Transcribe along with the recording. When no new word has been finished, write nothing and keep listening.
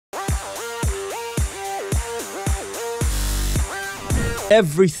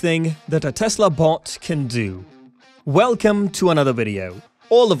Everything that a Tesla bot can do. Welcome to another video.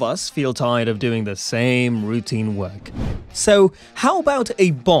 All of us feel tired of doing the same routine work. So how about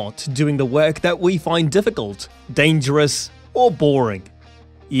a bot doing the work that we find difficult, dangerous, or boring?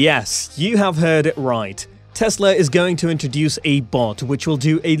 Yes, you have heard it right. Tesla is going to introduce a bot which will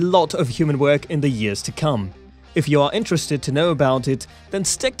do a lot of human work in the years to come. If you are interested to know about it, then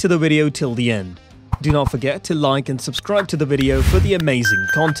stick to the video till the end. Do not forget to like and subscribe to the video for the amazing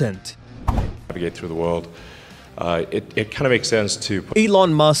content. Navigate through the world. It kind of makes sense to...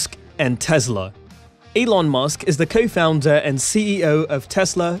 Elon Musk and Tesla. Elon Musk is the co-founder and CEO of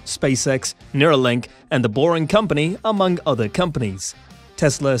Tesla, SpaceX, Neuralink, and The Boring Company, among other companies.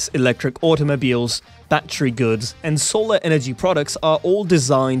 Tesla's electric automobiles, battery goods, and solar energy products are all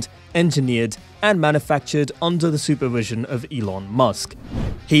designed, engineered, and manufactured under the supervision of Elon Musk.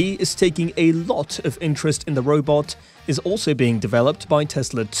 He is taking a lot of interest in the robot, is also being developed by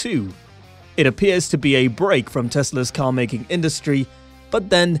Tesla too. It appears to be a break from Tesla's car-making industry, but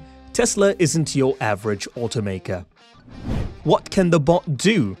then Tesla isn't your average automaker. What can the bot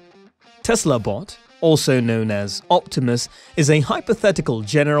do? Tesla bot, also known as Optimus, is a hypothetical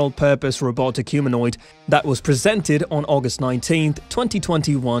general-purpose robotic humanoid that was presented on August 19,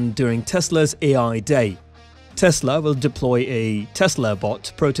 2021 during Tesla's AI Day. Tesla will deploy a Tesla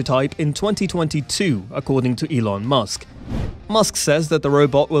bot prototype in 2022, according to Elon Musk. Musk says that the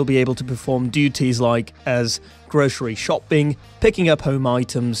robot will be able to perform duties like as grocery shopping, picking up home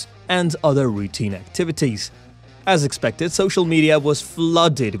items, and other routine activities. As expected, social media was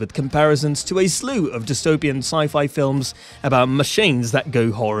flooded with comparisons to a slew of dystopian sci-fi films about machines that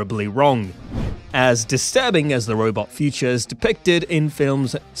go horribly wrong. As disturbing as the robot features depicted in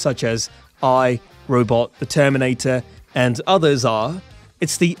films such as I, Robot, The Terminator, and others are,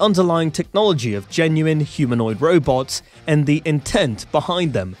 it's the underlying technology of genuine humanoid robots and the intent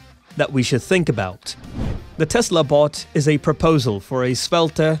behind them that we should think about. The Tesla bot is a proposal for a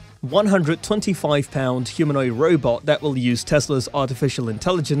svelter, 125-pound humanoid robot that will use Tesla's artificial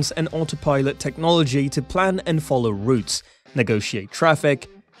intelligence and autopilot technology to plan and follow routes, negotiate traffic,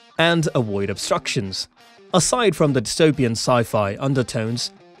 and avoid obstructions. Aside from the dystopian sci-fi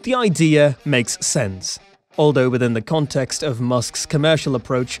undertones, the idea makes sense. Although within the context of Musk's commercial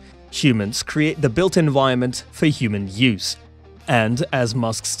approach, humans create the built environment for human use. And, as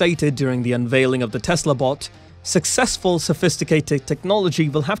Musk stated during the unveiling of the Tesla bot, successful sophisticated technology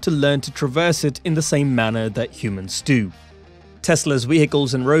will have to learn to traverse it in the same manner that humans do. Tesla's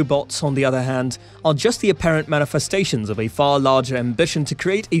vehicles and robots, on the other hand, are just the apparent manifestations of a far larger ambition to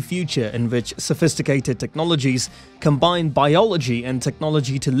create a future in which sophisticated technologies combine biology and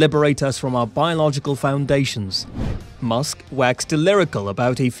technology to liberate us from our biological foundations. Musk waxed lyrical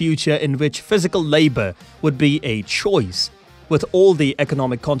about a future in which physical labor would be a choice, with all the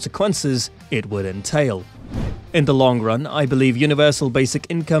economic consequences it would entail. In the long run, I believe universal basic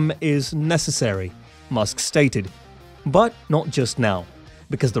income is necessary, Musk stated. But not just now,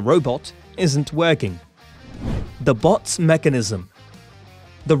 because the robot isn't working. The bot's mechanism.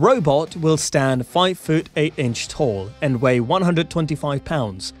 The robot will stand 5 foot 8 inch tall and weigh 125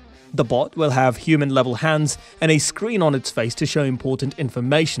 pounds. The bot will have human-level hands and a screen on its face to show important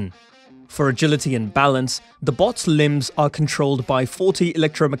information. For agility and balance, the bot's limbs are controlled by 40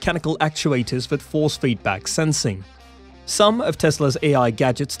 electromechanical actuators with force feedback sensing. Some of Tesla's AI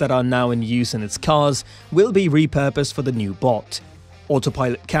gadgets that are now in use in its cars will be repurposed for the new bot.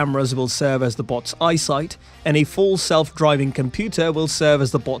 Autopilot cameras will serve as the bot's eyesight, and a full self-driving computer will serve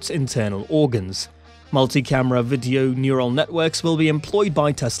as the bot's internal organs. Multi-camera video neural networks will be employed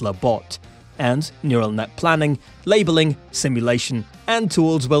by Tesla bot, and neural net planning, labeling, simulation, and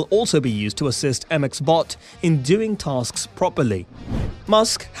tools will also be used to assist MXBot in doing tasks properly.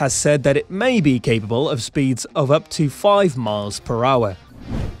 Musk has said that it may be capable of speeds of up to 5 miles per hour.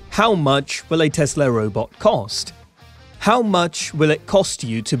 How much will a Tesla robot cost? How much will it cost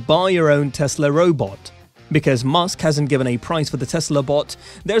you to buy your own Tesla robot? Because Musk hasn't given a price for the Tesla bot,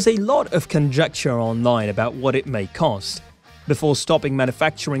 there's a lot of conjecture online about what it may cost. Before stopping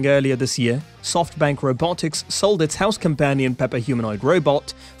manufacturing earlier this year, SoftBank Robotics sold its house companion Pepper humanoid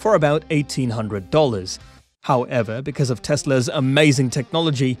robot for about $1,800. However, because of Tesla's amazing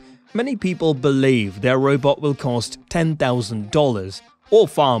technology, many people believe their robot will cost $10,000 or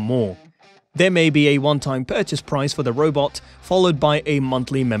far more. There may be a one-time purchase price for the robot, followed by a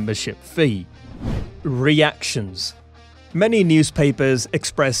monthly membership fee. Reactions. Many newspapers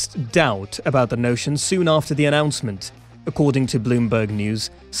expressed doubt about the notion soon after the announcement. According to Bloomberg News,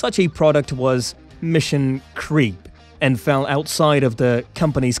 such a product was mission creep and fell outside of the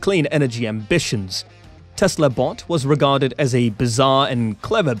company's clean energy ambitions. Tesla bot was regarded as a bizarre and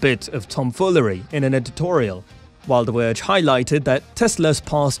clever bit of tomfoolery in an editorial, while The Verge highlighted that Tesla's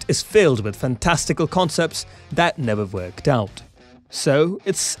past is filled with fantastical concepts that never worked out. So,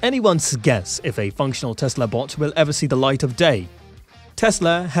 it's anyone's guess if a functional Tesla bot will ever see the light of day.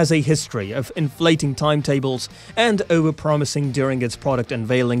 Tesla has a history of inflating timetables and overpromising during its product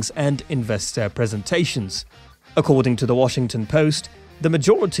unveilings and investor presentations. According to the Washington Post, the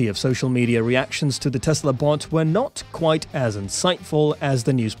majority of social media reactions to the Tesla bot were not quite as insightful as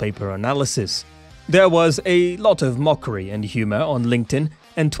the newspaper analysis. There was a lot of mockery and humor on LinkedIn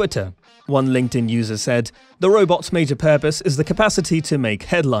and Twitter. One LinkedIn user said, "The robot's major purpose is the capacity to make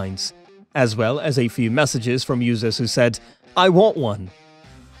headlines," as well as a few messages from users who said, "I want one."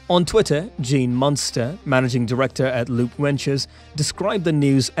 On Twitter, Gene Munster, managing director at Loop Ventures, described the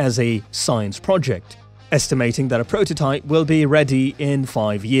news as a science project, estimating that a prototype will be ready in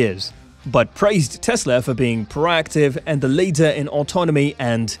 5 years, but praised Tesla for being proactive and the leader in autonomy,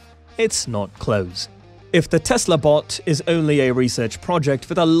 and it's not close. If the Tesla bot is only a research project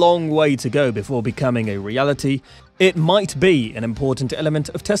with a long way to go before becoming a reality, it might be an important element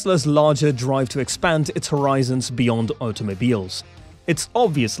of Tesla's larger drive to expand its horizons beyond automobiles. It's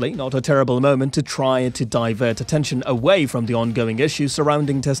obviously not a terrible moment to try to divert attention away from the ongoing issues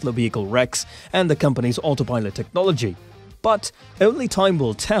surrounding Tesla vehicle wrecks and the company's autopilot technology. But only time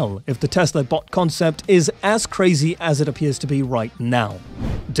will tell if the Tesla bot concept is as crazy as it appears to be right now.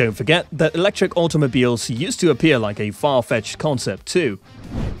 Don't forget that electric automobiles used to appear like a far-fetched concept too.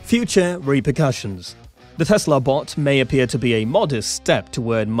 Future repercussions. The Tesla bot may appear to be a modest step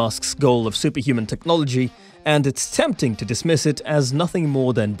toward Musk's goal of superhuman technology, and it's tempting to dismiss it as nothing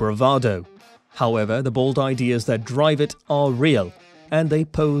more than bravado. However, the bold ideas that drive it are real, and they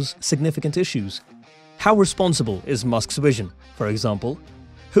pose significant issues. How responsible is Musk's vision, for example?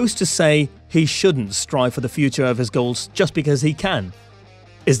 Who's to say he shouldn't strive for the future of his goals just because he can?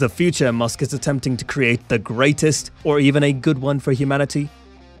 Is the future Musk is attempting to create the greatest or even a good one for humanity?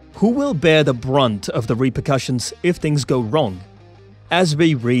 Who will bear the brunt of the repercussions if things go wrong? As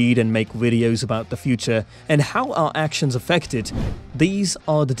we read and make videos about the future and how our actions affect it, these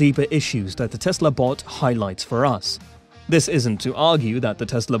are the deeper issues that the Tesla bot highlights for us. This isn't to argue that the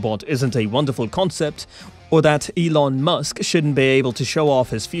Tesla bot isn't a wonderful concept or that Elon Musk shouldn't be able to show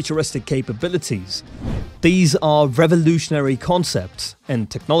off his futuristic capabilities. These are revolutionary concepts and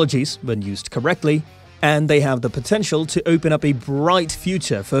technologies when used correctly, and they have the potential to open up a bright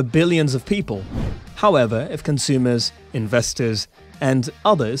future for billions of people. However, if consumers, investors, and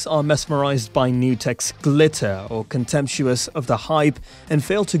others are mesmerized by new tech's glitter or contemptuous of the hype and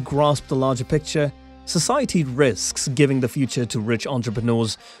fail to grasp the larger picture, society risks giving the future to rich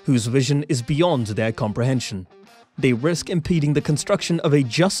entrepreneurs whose vision is beyond their comprehension. They risk impeding the construction of a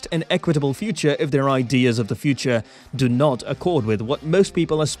just and equitable future if their ideas of the future do not accord with what most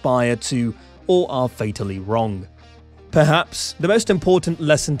people aspire to or are fatally wrong. Perhaps the most important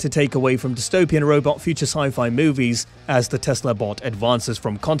lesson to take away from dystopian robot future sci-fi movies as the Tesla bot advances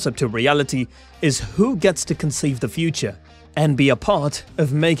from concept to reality is who gets to conceive the future and be a part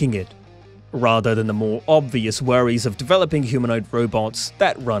of making it, rather than the more obvious worries of developing humanoid robots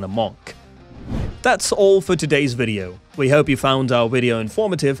that run amok. That's all for today's video. We hope you found our video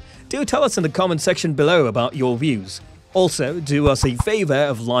informative. Do tell us in the comment section below about your views. Also, do us a favor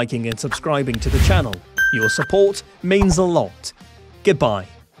of liking and subscribing to the channel. Your support means a lot. Goodbye.